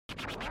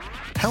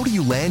How do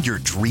you land your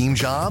dream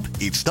job?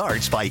 It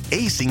starts by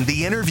acing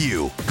the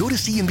interview. Go to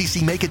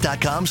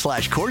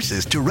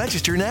cnbcmakeit.com/courses to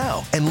register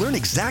now and learn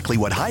exactly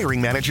what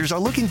hiring managers are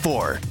looking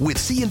for with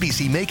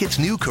CNBC Make It's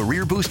new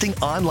career-boosting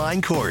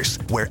online course,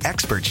 where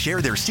experts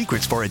share their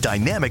secrets for a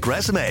dynamic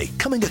resume,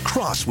 coming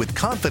across with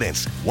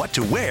confidence, what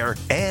to wear,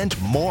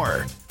 and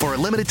more. For a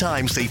limited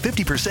time, save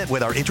 50%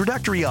 with our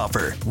introductory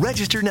offer.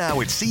 Register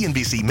now at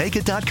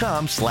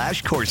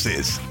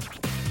cnbcmakeit.com/courses.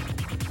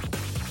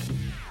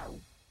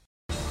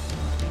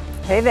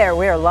 Hey there,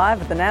 we are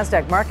live at the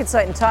NASDAQ market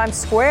site in Times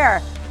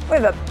Square. We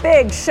have a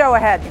big show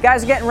ahead. You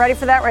guys are getting ready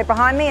for that right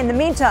behind me. In the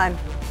meantime,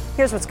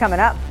 here's what's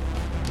coming up.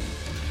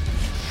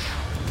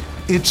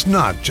 It's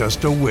not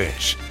just a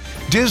wish.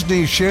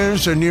 Disney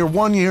shares are near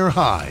one-year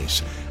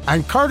highs,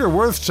 and Carter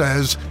Worth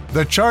says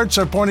the charts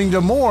are pointing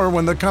to more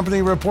when the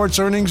company reports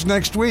earnings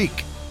next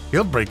week.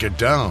 He'll break it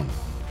down.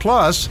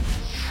 Plus,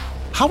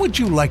 how would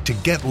you like to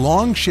get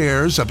long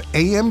shares of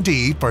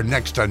AMD for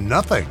next to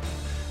nothing?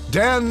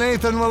 Dan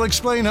Nathan will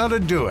explain how to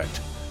do it.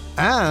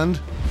 And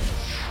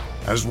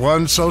as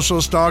one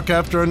social stock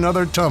after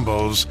another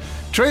tumbles,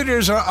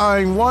 traders are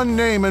eyeing one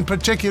name in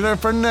particular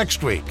for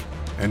next week.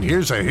 And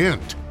here's a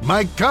hint.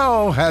 Mike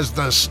Coe has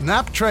the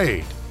snap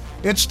trade.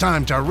 It's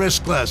time to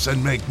risk less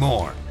and make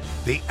more.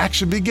 The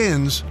action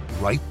begins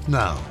right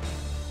now.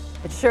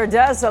 It sure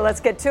does, so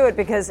let's get to it,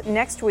 because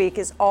next week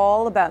is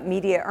all about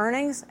media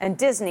earnings and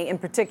Disney in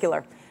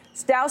particular.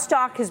 Dow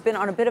stock has been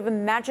on a bit of a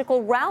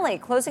magical rally,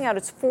 closing out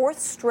its fourth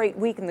straight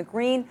week in the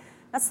green.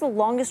 That's the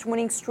longest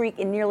winning streak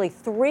in nearly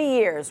 3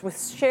 years,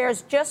 with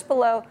shares just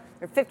below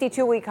their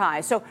 52-week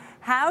high. So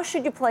how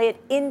should you play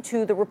it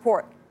into the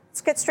report?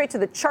 Let's get straight to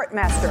the chart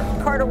master,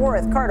 Carter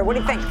Worth. Carter, what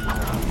do you think?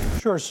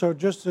 Sure. So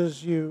just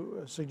as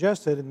you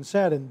suggested and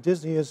said, and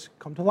Disney has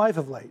come to life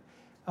of late,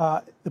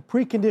 the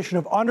precondition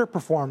of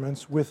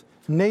underperformance with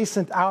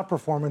nascent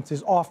outperformance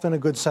is often a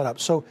good setup.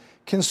 So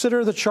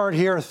consider the chart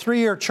here, a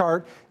 3-year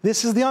chart.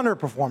 This is the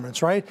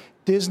underperformance, right?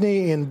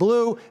 Disney in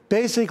blue,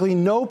 basically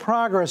no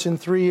progress in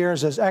 3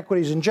 years as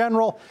equities in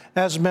general,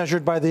 as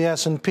measured by the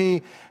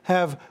S&P,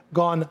 have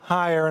gone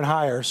higher and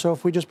higher. So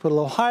if we just put a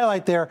little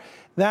highlight there,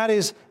 that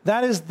is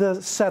the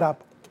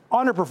setup.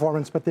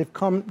 Underperformance, but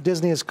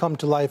Disney has come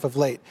to life of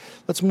late.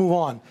 Let's move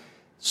on.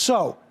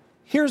 So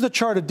here's the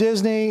chart of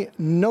Disney.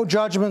 No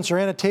judgments or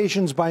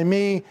annotations by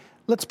me.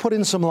 Let's put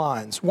in some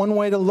lines. One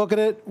way to look at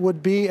it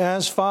would be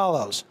as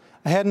follows.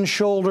 A head and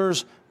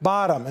shoulders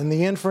bottom, and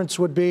the inference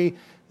would be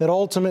that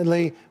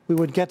ultimately we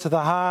would get to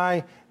the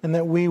high and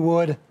that we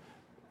would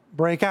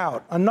break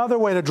out. Another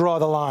way to draw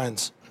the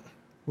lines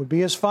would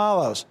be as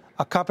follows.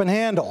 A cup and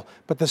handle,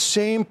 but the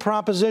same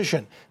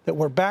proposition that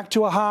we're back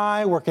to a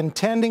high, we're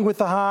contending with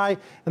the high,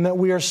 and that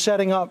we are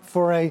setting up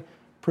for a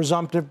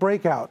presumptive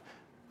breakout.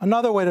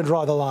 Another way to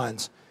draw the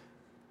lines.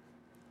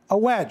 A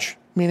wedge,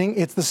 meaning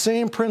it's the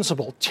same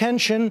principle.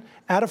 Tension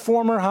at a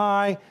former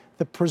high,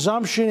 the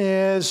presumption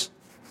is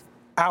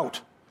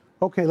out.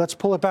 Okay, let's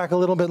pull it back a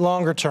little bit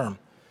longer term.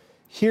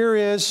 Here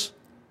is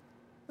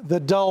the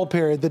dull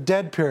period, the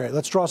dead period.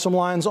 Let's draw some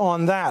lines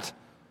on that.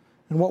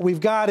 And what we've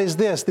got is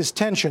this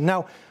tension.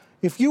 Now,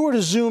 if you were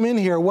to zoom in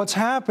here, what's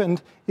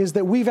happened is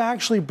that we've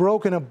actually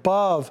broken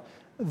above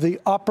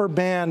the upper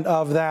band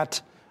of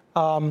that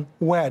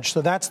wedge.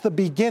 So that's the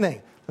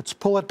beginning. Let's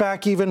pull it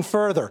back even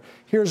further.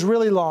 Here's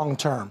really long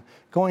term,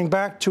 going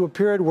back to a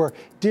period where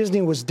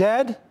Disney was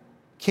dead,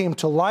 came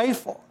to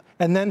life,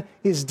 and then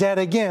is dead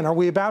again. Are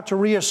we about to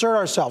reassert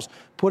ourselves?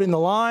 Put in the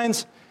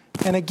lines.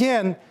 And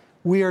again,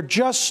 we are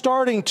just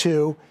starting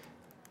to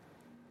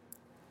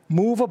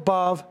move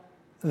above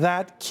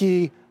that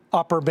key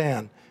upper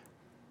band.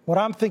 What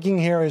I'm thinking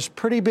here is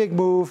pretty big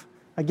move.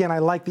 Again, I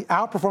like the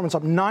outperformance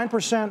up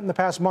 9% in the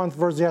past month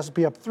versus the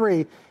S&P up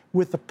 3%,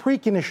 with the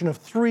precondition of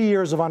 3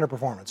 years of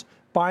underperformance,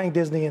 buying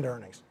Disney into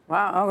earnings.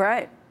 Wow, all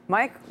right.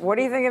 Mike, what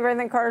do you think of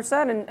everything Carter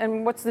said,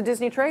 and what's the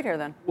Disney trade here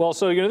then? Well,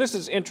 so, this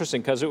is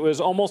interesting because it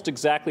was almost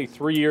exactly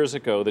 3 years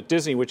ago that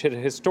Disney, which had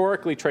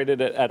historically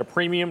traded at a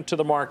premium to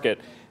the market,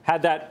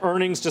 had that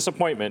earnings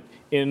disappointment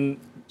in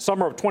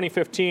summer of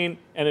 2015,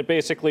 and it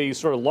basically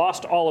sort of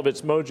lost all of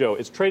its mojo.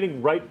 It's trading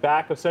right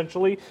back,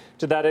 essentially,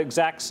 to that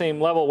exact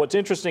same level. What's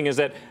interesting is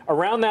that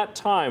around that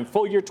time,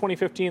 full year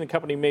 2015, the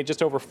company made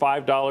just over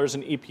 $5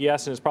 in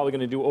EPS, and it's probably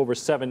going to do over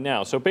 $7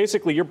 now. So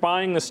basically, you're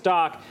buying the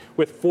stock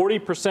with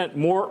 40%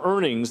 more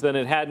earnings than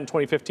it had in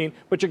 2015,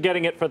 but you're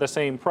getting it for the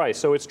same price.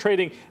 So it's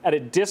trading at a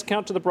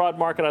discount to the broad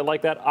market. I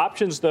like that.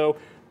 Options, though,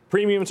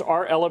 premiums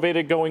are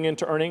elevated going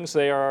into earnings.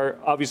 They are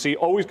obviously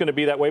always going to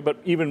be that way, but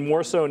even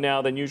more so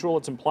now than usual.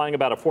 It's implying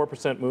about a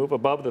 4% move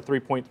above the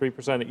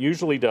 3.3% it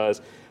usually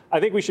does. I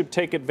think we should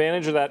take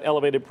advantage of that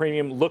elevated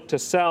premium, look to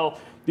sell.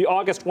 The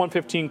August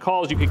 115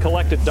 calls, you could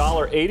collect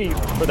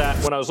 $1.80 for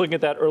that when I was looking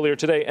at that earlier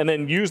today, and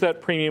then use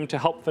that premium to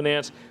help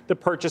finance the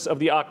purchase of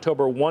the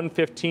October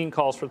 115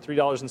 calls for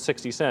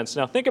 $3.60.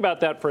 Now, think about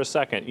that for a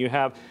second. You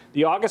have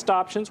the August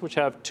options, which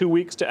have 2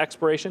 weeks to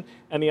expiration,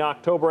 and the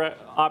October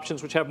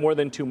options, which have more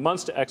than 2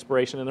 months to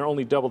expiration, and they're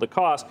only double the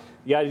cost.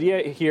 The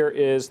idea here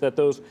is that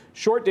those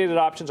short-dated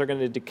options are going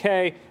to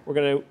decay. We're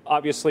going to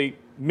obviously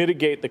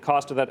mitigate the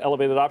cost of that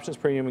elevated options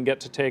premium and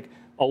get to take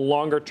a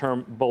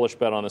longer-term bullish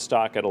bet on the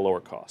stock at a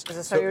lower cost. Is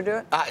this how you do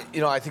it?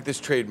 I think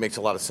this trade makes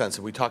a lot of sense.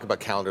 And we talk about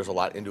calendars a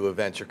lot into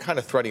events. You're kind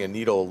of threading a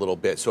needle a little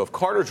bit. So if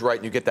Carter's right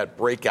and you get that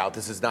breakout,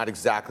 this is not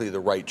exactly the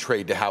right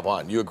trade to have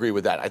on. You agree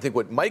with that? I think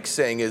what Mike's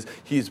saying is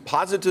he's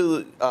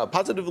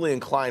positively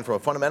inclined from a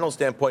fundamental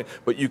standpoint,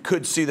 but you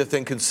could see the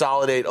thing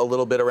consolidate a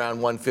little bit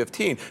around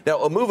 115.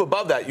 Now, a move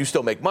above that, you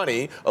still make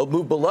money. A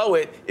move below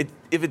it,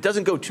 if it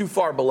doesn't go too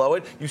far below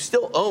it, you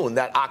still own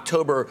that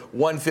October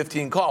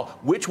 115 call,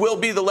 which will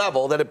be the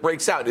level that it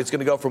breaks out. It's going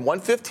to go from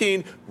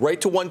 115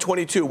 right to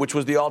 122, which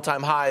was the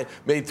all-time high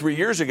made 3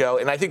 years ago.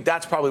 And I think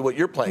that's probably what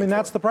you're playing.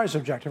 That's the price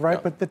objective, right?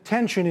 Yeah. But the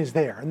tension is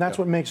there, and that's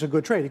what makes a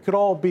good trade. It could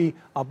all be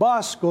a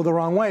bust, go the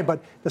wrong way,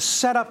 but the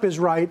setup is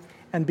right.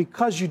 And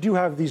because you do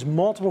have these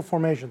multiple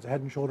formations, a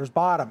head and shoulders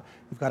bottom,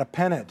 you've got a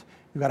pennant,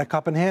 you've got a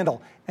cup and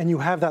handle, and you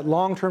have that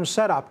long-term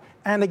setup.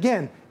 And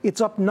again,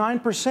 it's up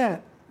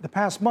 9% the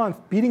past month,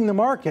 beating the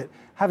market,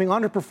 having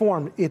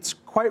underperformed. It's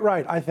quite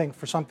right, I think,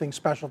 for something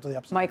special to the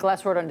upside. Mike,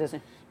 last word on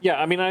Disney.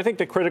 Yeah, I think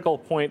the critical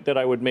point that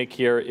I would make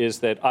here is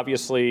that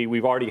obviously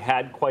we've already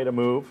had quite a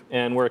move,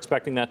 and we're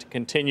expecting that to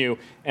continue.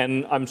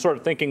 And I'm sort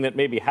of thinking that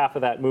maybe half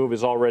of that move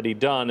is already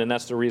done, and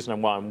that's the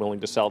reason why I'm willing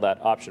to sell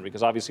that option,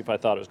 because obviously if I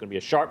thought it was going to be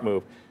a sharp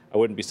move, I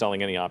wouldn't be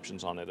selling any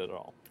options on it at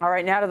all. All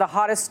right, now to the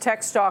hottest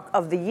tech stock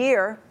of the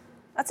year.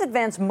 That's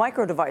Advanced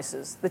Micro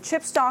Devices. The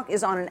chip stock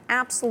is on an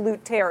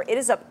absolute tear. It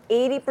is up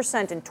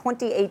 80% in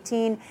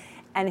 2018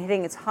 and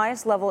hitting its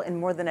highest level in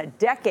more than a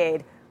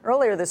decade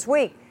earlier this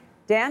week.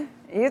 Dan,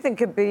 you think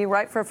could be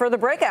right for a further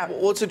breakout?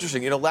 Well, it's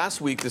interesting. Last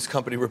week this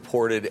company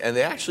reported, and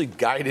they actually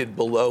guided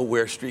below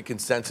where street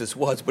consensus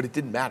was, but it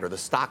didn't matter. The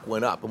stock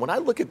went up. And when I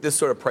look at this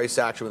sort of price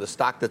action with a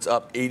stock that's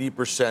up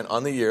 80%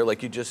 on the year,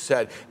 like you just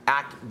said,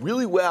 act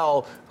really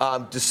well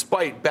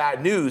despite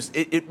bad news,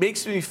 it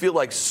makes me feel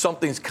like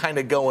something's kind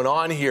of going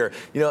on here.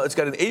 It's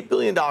got an $8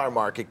 billion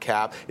market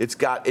cap. It's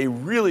got a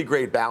really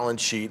great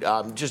balance sheet,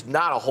 just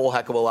not a whole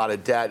heck of a lot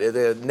of debt.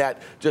 The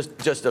net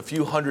just a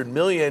few $100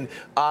 million.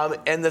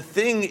 And the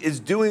thing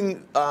is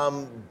doing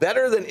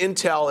better than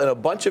Intel in a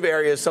bunch of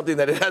areas, something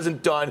that it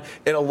hasn't done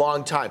in a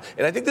long time.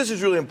 And I think this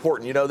is really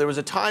important. There was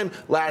a time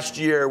last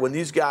year when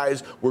these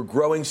guys were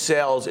growing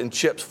sales in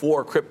chips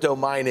for crypto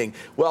mining.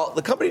 Well,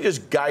 the company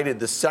just guided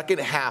the second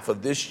half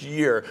of this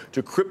year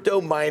to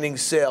crypto mining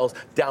sales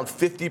down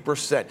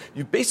 50%.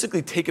 You've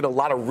basically taken a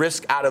lot of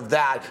risk out of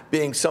that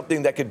being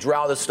something that could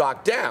draw the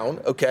stock down,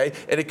 okay?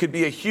 And it could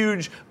be a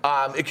huge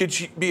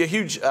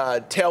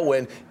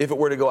tailwind if it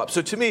were to go up.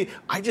 So to me,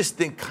 I just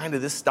think kind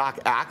of this stock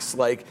acts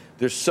like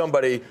there's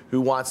somebody who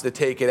wants to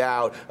take it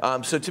out.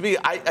 So to me,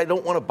 I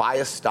don't want to buy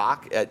a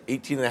stock at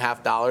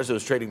 $18.50. It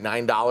was trading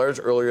 $9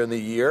 earlier in the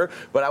year.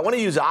 But I want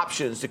to use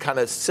options to kind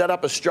of set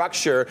up a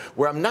structure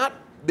where I'm not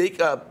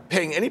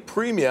paying any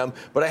premium,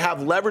 but I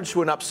have leverage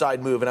to an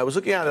upside move. And I was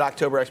looking at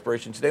October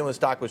expiration today when the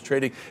stock was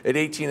trading at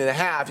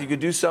 18.5. You could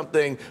do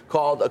something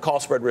called a call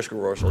spread risk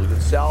reversal. You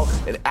could sell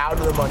an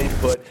out-of-the-money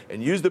put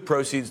and use the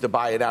proceeds to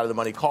buy an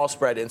out-of-the-money call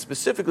spread. And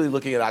specifically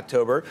looking at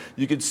October,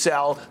 you could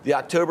sell the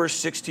October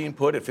 16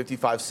 put at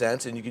 55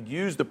 cents, and you could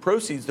use the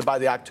proceeds to buy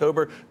the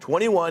October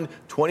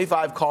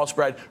 21-25 call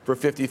spread for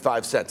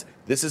 55 cents.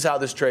 This is how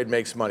this trade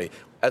makes money.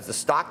 As the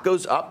stock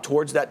goes up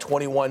towards that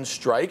 21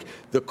 strike,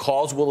 the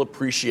calls will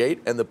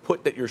appreciate and the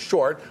put that you're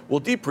short will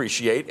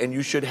depreciate, and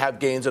you should have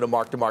gains on a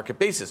mark-to-market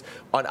basis.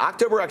 On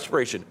October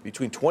expiration,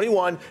 between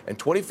 21 and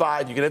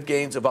 25, you can have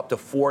gains of up to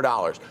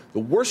 $4. The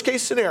worst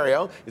case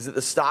scenario is that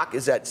the stock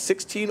is at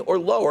 16 or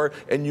lower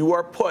and you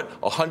are put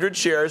 100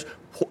 shares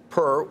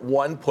per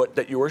one put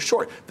that you are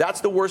short.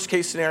 That's the worst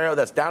case scenario.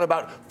 That's down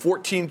about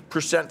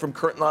 14% from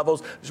current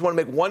levels. I just want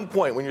to make one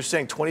point. When you're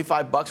saying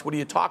 $25, what are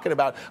you talking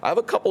about? I have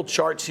a couple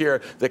charts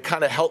here that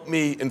kind of help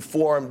me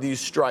inform these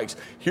strikes.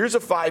 Here's a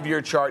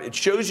 5-year chart. It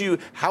shows you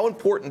how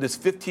important this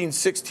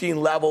 15-16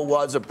 level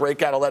was, a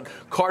breakout. I'll let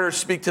Carter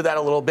speak to that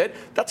a little bit.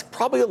 That's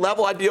probably a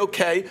level I'd be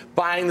okay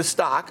buying the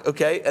stock,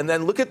 okay? And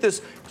then look at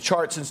this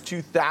chart since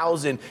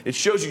 2000. It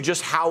shows you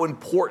just how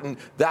important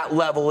that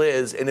level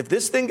is. And if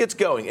this thing gets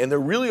going, and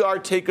there really are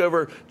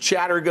takeover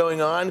chatter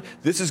going on,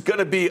 this is going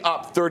to be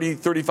up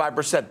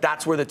 30-35%.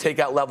 That's where the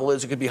takeout level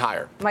is. It could be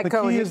higher. Mike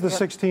Cohen, the key is the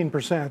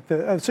 16%,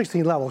 the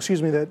 16 level,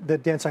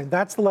 that Dan signed.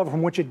 That's the level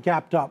from which it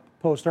gapped up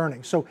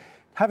post-earnings. So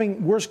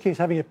worst case,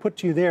 having it put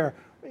to you there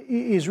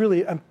is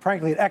really,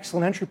 frankly, an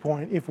excellent entry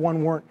point if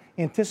one weren't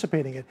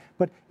anticipating it.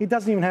 But it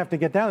doesn't even have to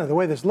get down there. The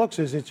way this looks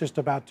is it's just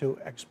about to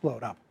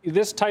explode up.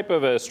 This type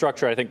of a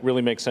structure, I think,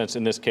 really makes sense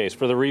in this case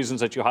for the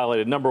reasons that you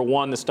highlighted. Number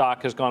one, the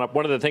stock has gone up.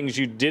 One of the things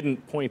you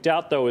didn't point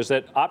out, though, is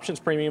that options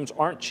premiums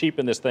aren't cheap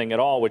in this thing at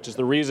all, which is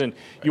the reason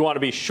you want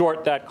to be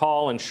short that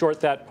call and short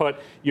that put.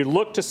 You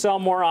look to sell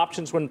more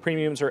options when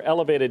premiums are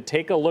elevated.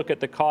 Take a look at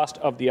the cost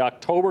of the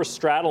October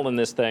straddle in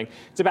this thing.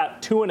 It's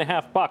about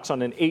 $2.50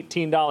 on an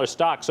 $18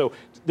 stock. So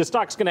the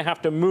stock's going to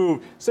have to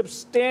move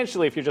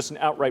substantially if you're just an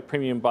outright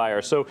premium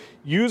buyer. So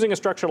using a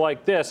structure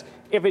like this,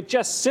 if it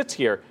just sits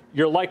here,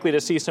 you're likely to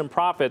see some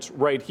profits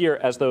right here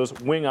as those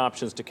wing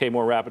options decay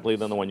more rapidly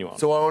than the one you own.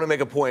 So I want to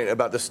make a point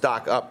about the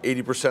stock up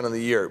 80% on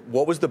the year.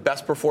 What was the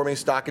best performing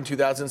stock in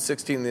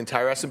 2016 in the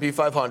entire S&P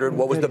 500?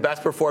 What was the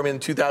best performing in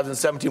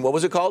 2017? What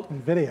was it called?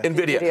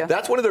 NVIDIA.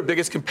 That's one of their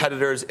biggest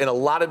competitors in a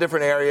lot of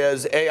different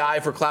areas, AI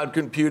for cloud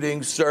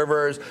computing,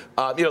 servers.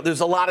 There's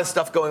a lot of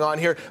stuff going on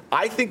here.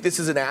 I think this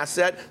is an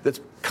asset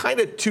that's kind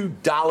of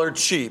 $2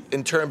 cheap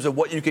in terms of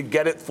what you could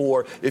get it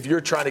for if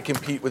you're trying to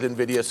compete with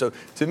NVIDIA. So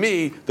to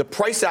me, the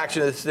price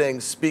action of this thing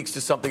speaks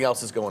to something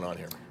else that's going on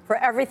here. For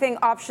everything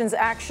options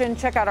action,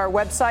 check out our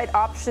website,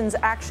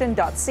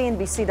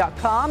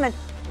 optionsaction.cnbc.com. And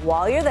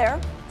while you're there,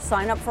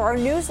 sign up for our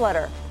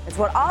newsletter. It's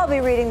what I'll be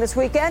reading this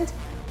weekend.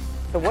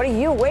 So what are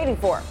you waiting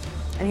for?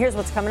 And here's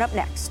what's coming up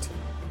next.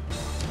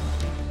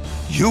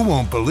 You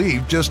won't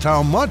believe just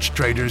how much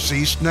traders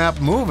see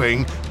Snap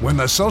moving when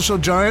the social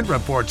giant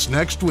reports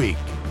next week.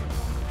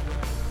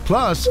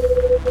 Plus,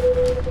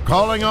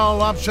 calling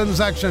all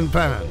Options Action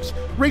fans.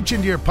 Reach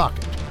into your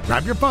pocket,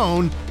 grab your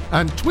phone,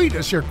 and tweet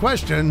us your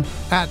question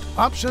at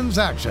Options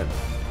Action.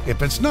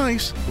 If it's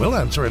nice, we'll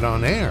answer it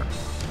on air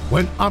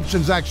when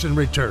Options Action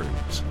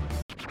returns.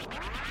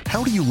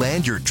 How do you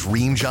land your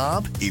dream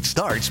job? It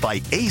starts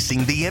by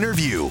acing the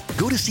interview.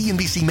 Go to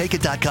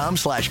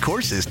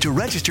cnbcmakeit.com/courses to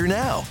register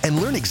now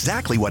and learn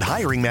exactly what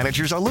hiring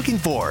managers are looking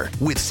for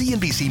with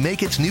CNBC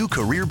Make It's new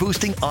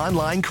career-boosting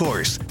online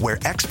course, where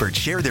experts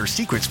share their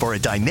secrets for a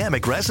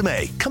dynamic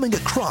resume, coming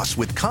across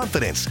with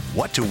confidence,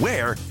 what to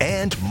wear,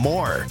 and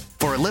more.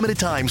 For a limited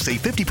time,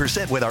 save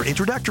 50% with our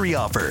introductory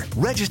offer.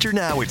 Register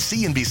now at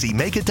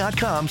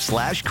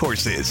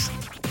cnbcmakeit.com/courses.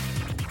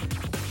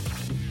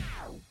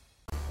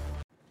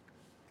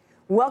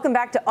 Welcome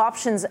back to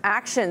Options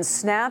Action.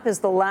 Snap is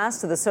the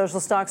last of the social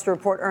stocks to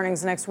report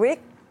earnings next week.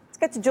 Let's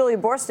get to Julia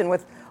Boorstin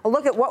with a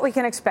look at what we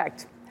can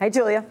expect. Hey,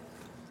 Julia.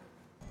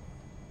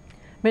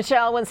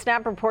 Michelle, when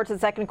Snap reports its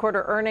second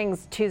quarter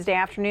earnings Tuesday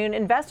afternoon,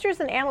 investors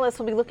and analysts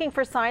will be looking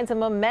for signs of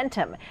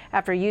momentum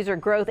after user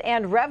growth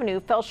and revenue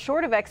fell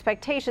short of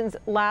expectations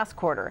last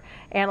quarter.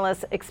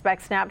 Analysts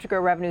expect Snap to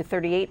grow revenue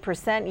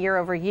 38% year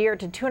over year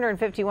to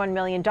 $251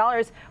 million,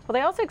 while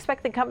they also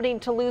expect the company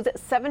to lose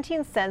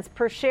 17 cents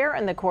per share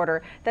in the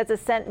quarter. That's a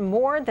cent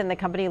more than the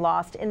company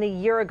lost in the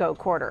year-ago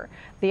quarter.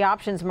 The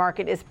options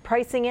market is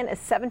pricing in a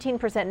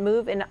 17%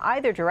 move in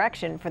either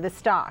direction for the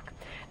stock.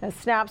 Now,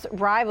 Snap's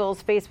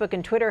rivals, Facebook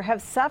and Twitter,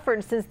 have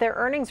suffered since their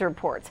earnings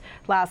reports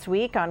last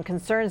week on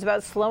concerns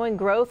about slowing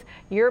growth,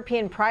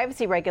 European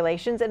privacy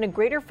regulations, and a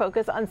greater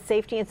focus on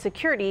safety and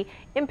security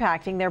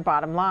impacting their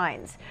bottom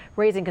lines,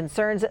 raising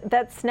concerns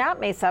that Snap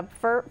may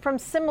suffer from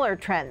similar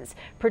trends,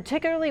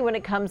 particularly when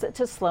it comes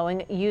to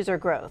slowing user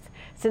growth.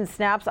 Since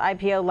Snap's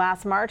IPO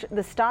last March,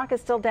 the stock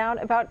is still down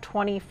about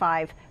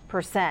 25%.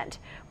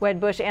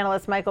 Wedbush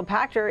analyst Michael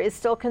Pachter is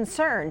still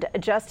concerned,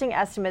 adjusting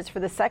estimates for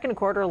the second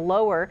quarter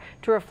lower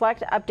to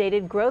reflect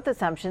updated growth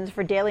assumptions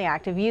for daily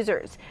active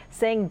users,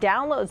 saying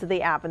downloads of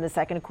the app in the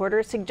second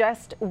quarter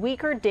suggest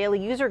weaker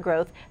daily user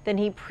growth than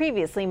he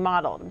previously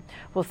modeled.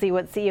 We'll see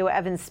what CEO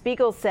Evan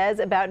Spiegel says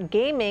about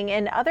gaming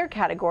and other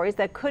categories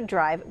that could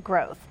drive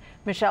growth.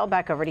 Michelle,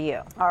 back over to you.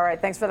 All right.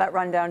 Thanks for that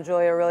rundown,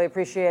 Julia. Really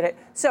appreciate it.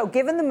 So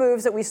given the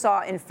moves that we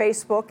saw in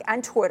Facebook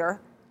and Twitter,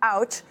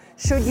 ouch,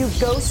 should you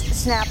ghost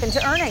Snap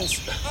into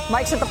earnings?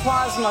 Mike's at the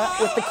Plasma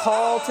with the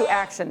call to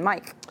action.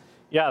 Mike.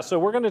 Yeah, so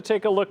we're going to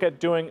take a look at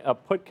doing a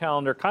put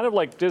calendar, kind of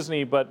like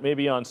Disney, but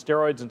maybe on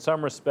steroids in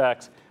some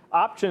respects.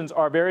 Options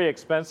are very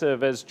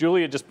expensive, as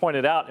Julia just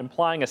pointed out,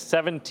 implying a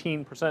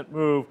 17%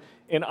 move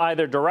in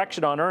either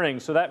direction on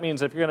earnings. So that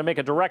means if you're going to make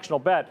a directional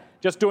bet,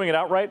 just doing it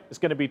outright is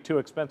going to be too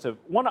expensive.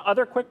 One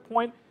other quick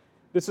point,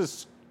 this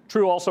is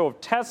true also of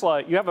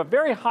Tesla. You have a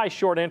very high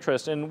short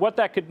interest, and what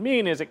that could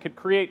mean is it could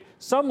create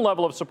some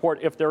level of support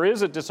if there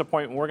is a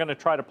disappointment. We're going to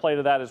try to play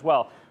to that as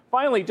well.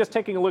 Finally, just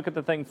taking a look at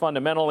the thing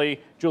fundamentally,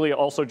 Julia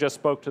also just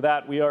spoke to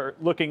that. We are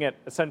looking at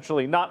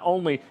essentially not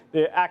only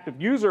the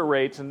active user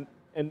rates and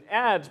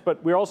ads,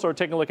 but we also are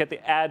taking a look at the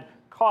ad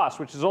cost,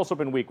 which has also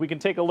been weak. We can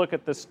take a look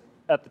at this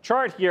at the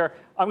chart here.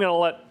 I'm going to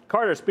let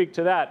Carter speak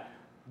to that.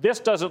 This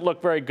doesn't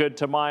look very good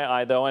to my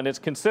eye, though, and it's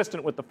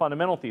consistent with the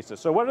fundamental thesis.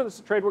 So what is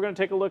the trade we're going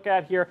to take a look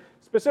at here?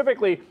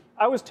 Specifically,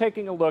 I was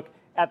taking a look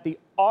at the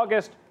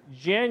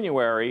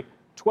August-January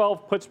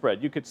 12 put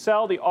spread. You could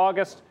sell the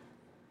August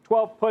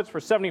 12 puts for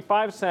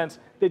 75 cents.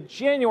 The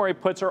January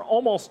puts are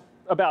almost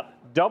about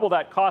double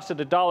that cost at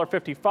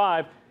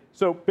 $1.55.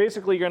 So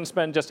basically, you're going to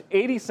spend just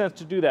 80 cents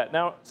to do that.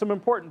 Now, some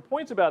important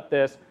points about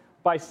this.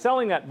 By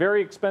selling that very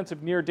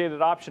expensive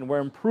near-dated option, we're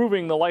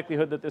improving the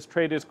likelihood that this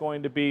trade is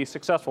going to be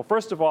successful.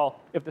 First of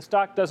all, if the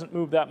stock doesn't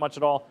move that much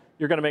at all,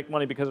 you're going to make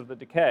money because of the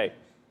decay.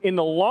 In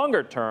the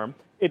longer term,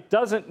 it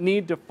doesn't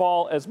need to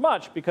fall as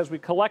much because we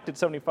collected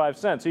 75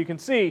 cents. So you can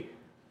see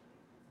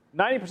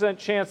 90%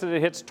 chance that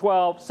it hits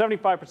 12,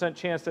 75%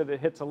 chance that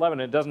it hits 11.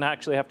 It doesn't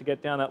actually have to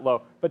get down that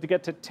low. But to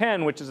get to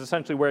 10, which is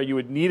essentially where you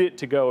would need it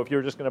to go if you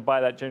were just going to buy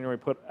that January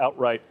put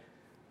outright,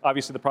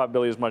 obviously the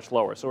probability is much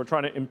lower. So we're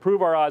trying to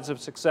improve our odds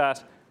of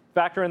success,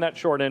 factor in that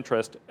short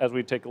interest as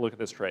we take a look at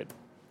this trade.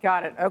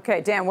 Got it.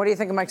 Okay, Dan, what do you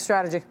think of Mike's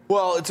strategy?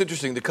 Well, it's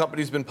interesting. The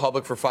company's been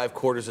public for 5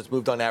 quarters. It's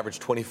moved on average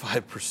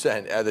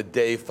 25% at the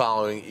day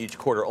following each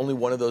quarter. Only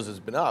one of those has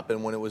been up,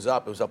 and when it was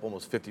up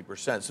almost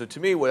 50%. So to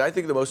me, what I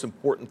think the most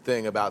important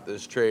thing about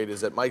this trade is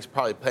that Mike's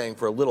probably paying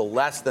for a little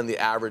less than the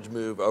average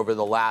move over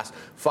the last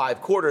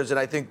 5 quarters. And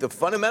I think the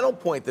fundamental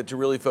point that to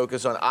really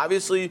focus on,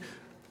 obviously,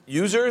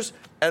 users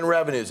and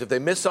revenues. If they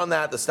miss on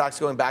that, the stock's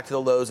going back to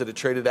the lows that it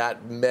traded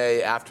at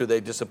May after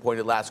they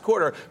disappointed last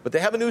quarter. But they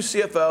have a new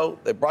CFO.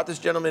 They brought this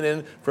gentleman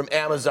in from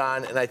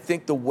Amazon, and I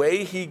think the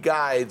way he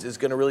guides is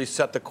going to really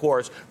set the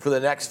course for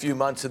the next few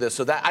months of this.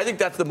 So I think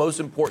that's the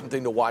most important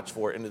thing to watch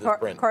for into this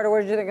sprint. Carter,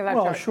 what did you think of that?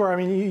 Well, sure. I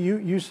mean,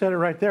 you said it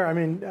right there. I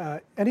mean,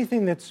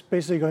 anything that's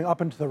basically going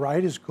up and to the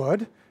right is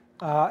good.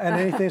 And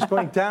anything that's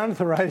going down to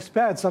the right is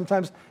bad.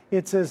 Sometimes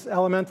it's as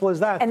elemental as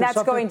that. And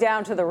that's going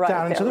down to the right.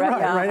 Down to the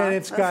right, right? And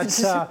it's got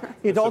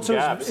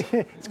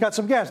it's got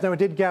some gaps. Now, it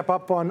did gap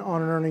up on an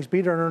earnings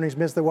beat or an earnings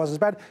miss that wasn't as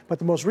bad, but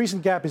the most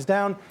recent gap is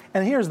down.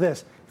 And here's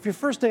this: if your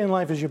first day in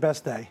life is your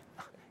best day,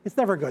 it's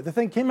never good. The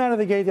thing came out of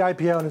the gate, the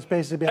IPO, and it's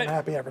basically been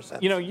unhappy ever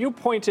since. You know, you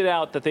pointed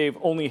out that they've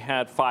only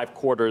had 5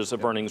 quarters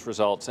of earnings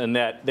results, and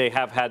that they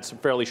have had some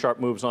fairly sharp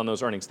moves on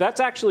those earnings. That's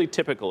actually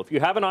typical. If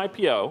you have an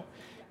IPO,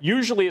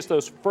 usually it's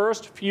those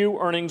first few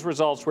earnings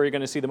results where you're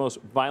going to see the most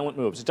violent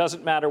moves. It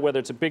doesn't matter whether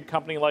it's a big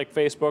company like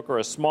Facebook or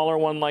a smaller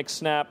one like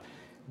Snap.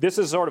 This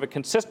is sort of a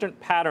consistent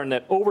pattern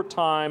that over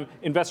time,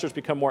 investors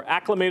become more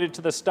acclimated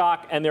to the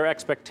stock and their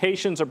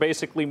expectations are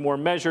basically more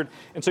measured.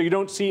 And so you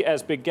don't see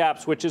as big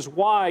gaps, which is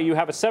why you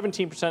have a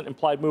 17%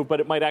 implied move, but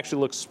it might actually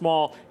look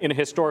small in a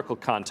historical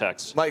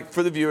context. Mike,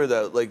 for the viewer,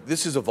 though, like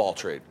this is a vol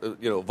trade,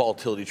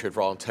 volatility trade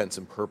for all intents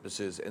and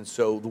purposes. And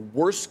so the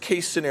worst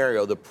case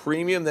scenario, the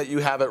premium that you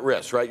have at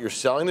risk, right? You're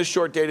selling the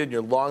short dated and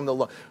you're long the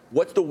long.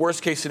 What's the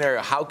worst case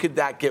scenario? How could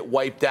that get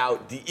wiped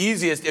out the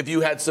easiest if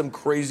you had some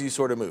crazy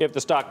sort of move? If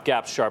the stock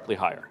gaps sharply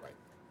higher.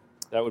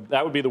 Right.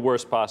 That would be the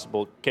worst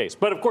possible case.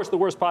 But, of course, the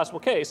worst possible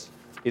case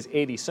is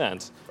 80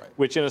 cents, right,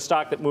 which in a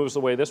stock that moves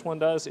the way this one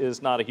does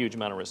is not a huge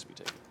amount of risk to be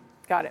taken.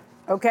 Got it.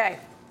 Okay.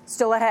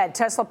 Still ahead.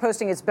 Tesla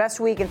posting its best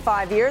week in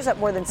 5 years, up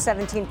more than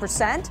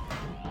 17%.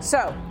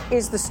 So,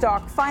 is the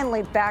stock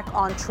finally back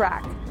on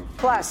track?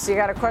 Plus, you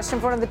got a question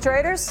for one of the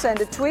traders? Send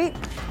a tweet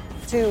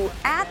to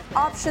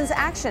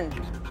 @OptionsAction.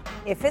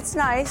 If it's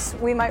nice,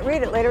 we might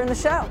read it later in the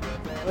show.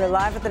 We're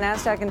live at the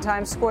NASDAQ in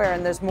Times Square,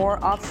 and there's more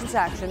options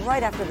action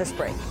right after this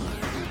break.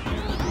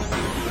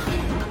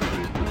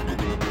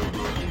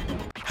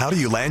 How do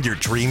you land your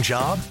dream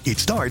job? It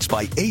starts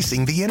by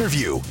acing the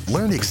interview.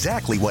 Learn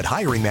exactly what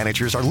hiring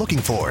managers are looking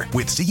for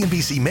with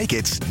CNBC Make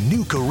It's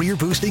new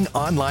career-boosting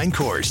online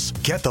course.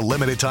 Get the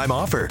limited time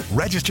offer.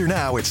 Register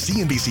now at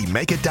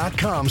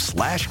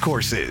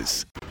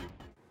cnbcmakeit.com/courses.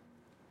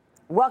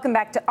 Welcome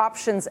back to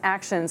Options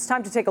Action. It's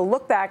time to take a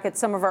look back at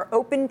some of our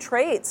open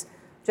trades.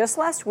 Just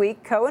last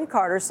week, Coe and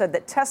Carter said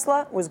that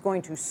Tesla was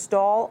going to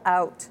stall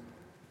out.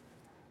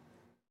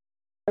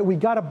 We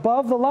got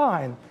above the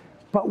line,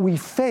 but we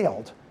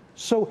failed.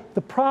 So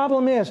the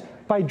problem is,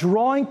 by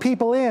drawing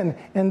people in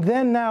and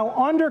then now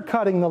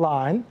undercutting the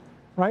line,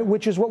 right,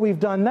 which is what we've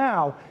done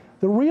now,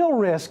 the real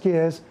risk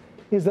is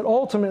that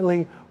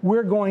ultimately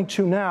we're going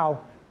to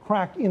now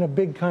crack in a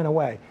big kind of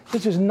way.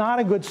 This is not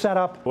a good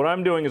setup. What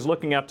I'm doing is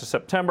looking out to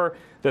September.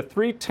 The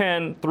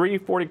 310,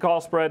 340 call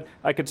spread,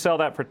 I could sell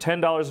that for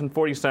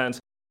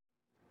 $10.40.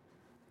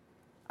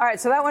 All right,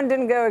 so that one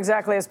didn't go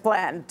exactly as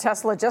planned.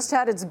 Tesla just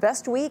had its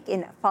best week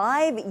in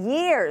 5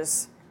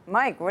 years.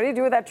 Mike, what do you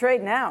do with that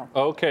trade now?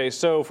 Okay,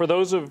 so for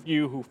those of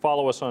you who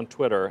follow us on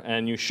Twitter,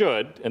 and you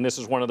should, and this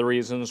is one of the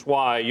reasons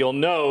why, you'll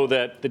know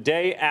that the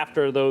day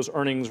after those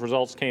earnings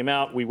results came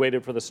out, we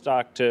waited for the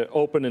stock to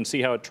open and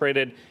see how it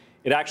traded.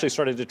 It actually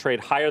started to trade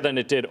higher than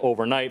it did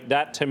overnight.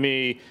 That, to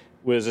me,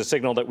 was a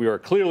signal that we were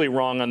clearly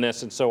wrong on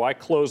this, and so I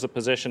closed the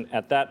position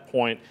at that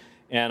point,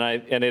 and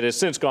it has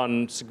since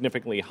gone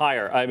significantly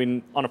higher. I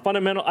mean, on a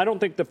fundamental, I don't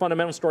think the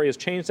fundamental story has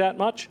changed that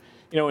much.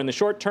 You know, in the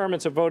short term,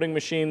 it's a voting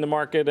machine, the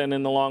market, and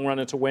in the long run,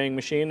 it's a weighing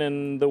machine,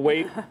 and the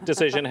weight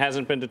decision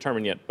hasn't been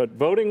determined yet. But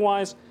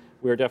voting-wise,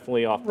 we're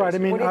definitely off base. Right. I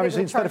mean,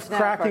 obviously, instead of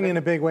cracking in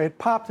a big way, it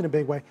popped in a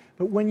big way.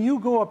 But when you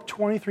go up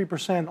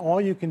 23%,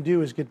 all you can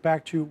do is get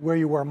back to where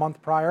you were a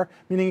month prior,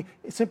 meaning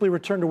it simply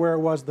return to where it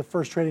was the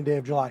first trading day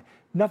of July.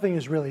 Nothing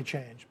has really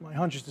changed. My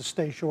hunch is to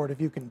stay short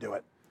if you can do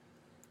it.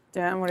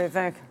 Dan, what do you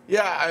think?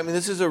 Yeah, I mean,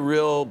 this is a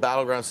real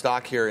battleground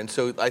stock here. And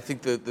so I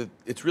think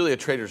it's really a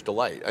trader's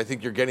delight. I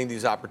think you're getting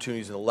these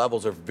opportunities, and the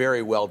levels are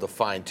very well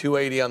defined.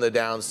 280 on the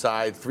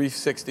downside,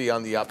 360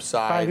 on the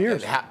upside. 5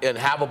 years. And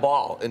have a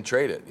ball and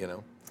trade it, you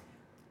know.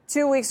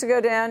 2 weeks ago,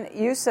 Dan,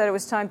 you said it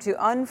was time to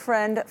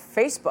unfriend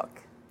Facebook.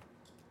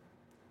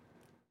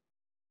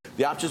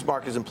 The options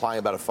market is implying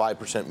about a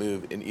 5%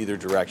 move in either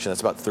direction.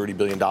 That's about $30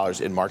 billion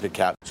in market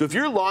cap. So if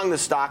you're long the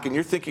stock and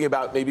you're thinking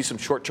about maybe some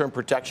short-term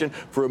protection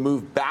for a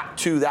move back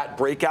to that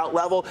breakout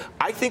level,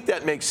 I think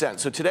that makes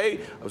sense. So today,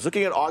 I was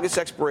looking at August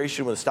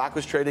expiration when the stock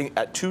was trading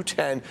at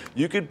 210.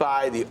 You could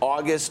buy the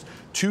August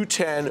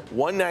 210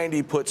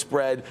 190 put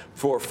spread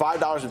for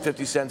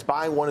 $5.50,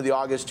 buying one of the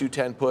August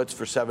 210 puts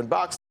for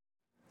 $7.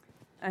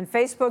 And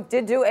Facebook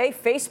did do a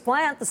face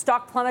plant, the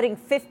stock plummeting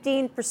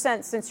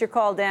 15% since your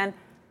call, Dan.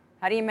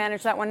 How do you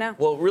manage that one now?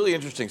 Well, really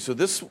interesting. So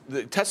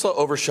Tesla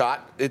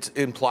overshot its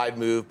implied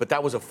move, but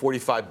that was a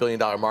 $45 billion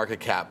market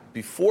cap.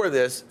 Before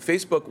this,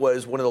 Facebook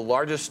was one of the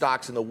largest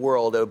stocks in the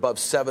world at above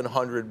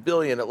 $700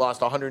 billion. It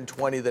lost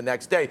 120 the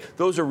next day.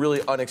 Those are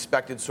really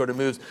unexpected sort of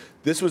moves.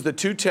 This was the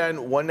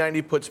 210,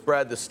 190 put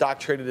spread. The stock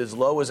traded as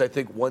low as, I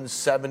think,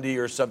 170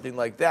 or something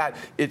like that.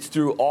 It's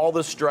through all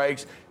the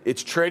strikes.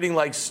 It's trading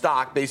like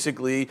stock,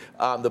 basically,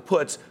 the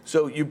puts.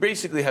 So you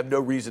basically have no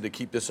reason to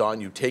keep this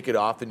on. You take it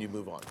off and you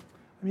move on.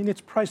 I mean,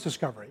 it's price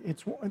discovery.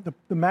 It's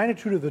the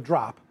magnitude of the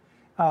drop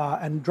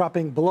and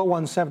dropping below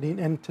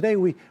 170. And today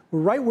we're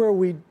right where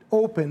we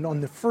opened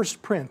on the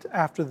first print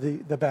after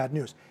the bad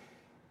news.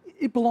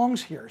 It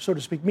belongs here, so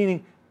to speak,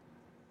 meaning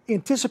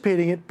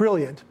anticipating it,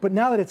 brilliant. But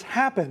now that it's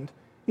happened,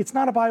 it's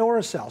not a buy or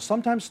a sell.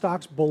 Sometimes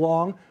stocks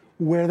belong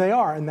where they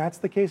are, and that's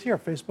the case here.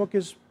 Facebook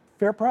is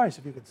fair price,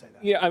 if you could say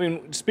that. Yeah, I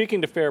mean,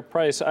 speaking to fair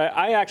price,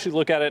 I actually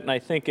look at it and I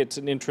think it's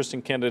an interesting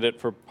candidate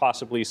for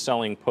possibly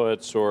selling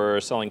puts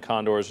or selling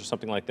condors or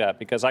something like that,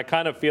 because I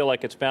kind of feel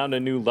like it's found a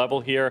new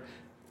level here.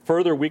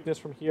 Further weakness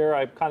from here,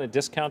 I'm kind of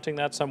discounting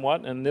that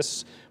somewhat, and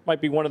this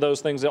might be one of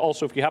those things that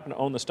also, if you happen to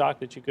own the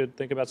stock, that you could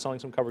think about selling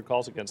some covered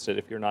calls against it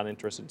if you're not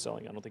interested in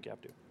selling. I don't think you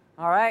have to.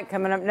 All right,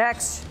 coming up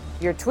next,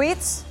 your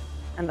tweets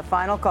and the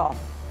final call.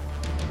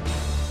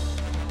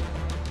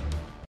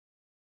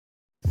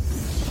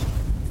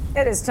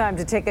 It is time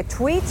to take a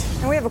tweet,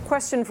 and we have a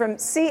question from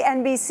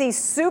CNBC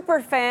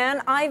superfan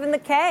Ivan the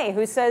K,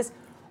 who says,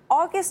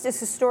 August is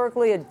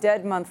historically a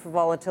dead month for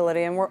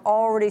volatility, and we're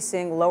already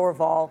seeing lower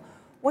vol.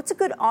 What's a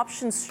good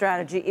option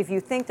strategy if you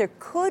think there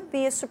could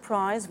be a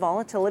surprise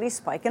volatility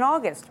spike in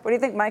August? What do you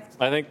think, Mike?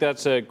 I think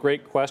that's a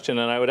great question,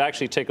 and I would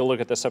actually take a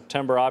look at the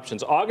September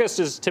options. August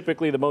is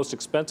typically the most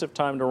expensive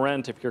time to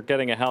rent if you're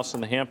getting a house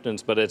in the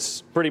Hamptons, but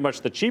it's pretty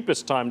much the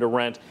cheapest time to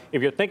rent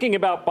if you're thinking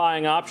about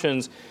buying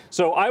options.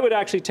 So I would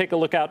actually take a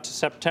look out to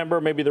September,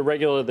 maybe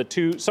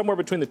somewhere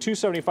between the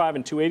 275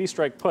 and 280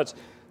 strike puts.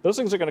 Those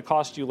things are going to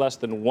cost you less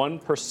than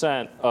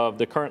 1% of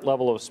the current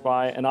level of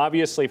SPY. And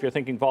obviously, if you're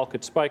thinking vol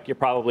could spike, you're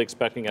probably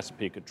expecting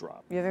S&P could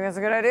drop. You think that's a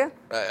good idea?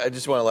 I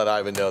just want to let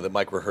Ivan know that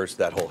Mike rehearsed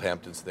that whole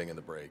Hamptons thing in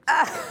the break.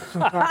 All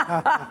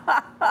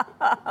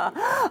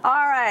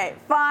right,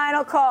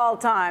 final call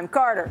time.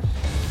 Carter.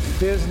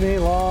 Disney,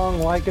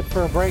 long, like it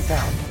for a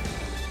breakout.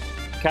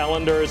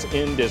 Calendars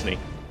in Disney.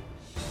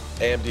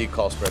 AMD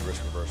call spread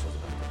risk reversals.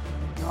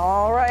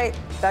 All right,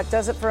 that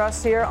does it for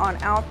us here on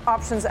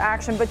Options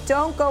Action. But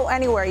don't go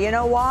anywhere. You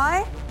know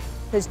why?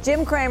 Because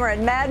Jim Cramer at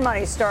Mad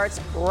Money starts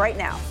right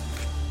now.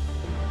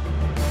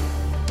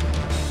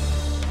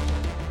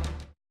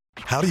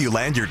 How do you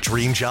land your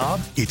dream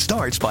job? It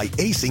starts by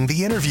acing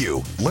the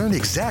interview. Learn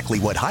exactly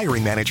what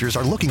hiring managers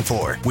are looking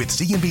for with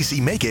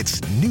CNBC Make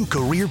It's new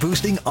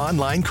career-boosting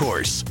online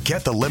course.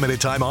 Get the limited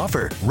time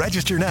offer.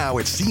 Register now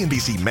at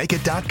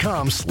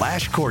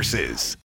cnbcmakeit.com/courses.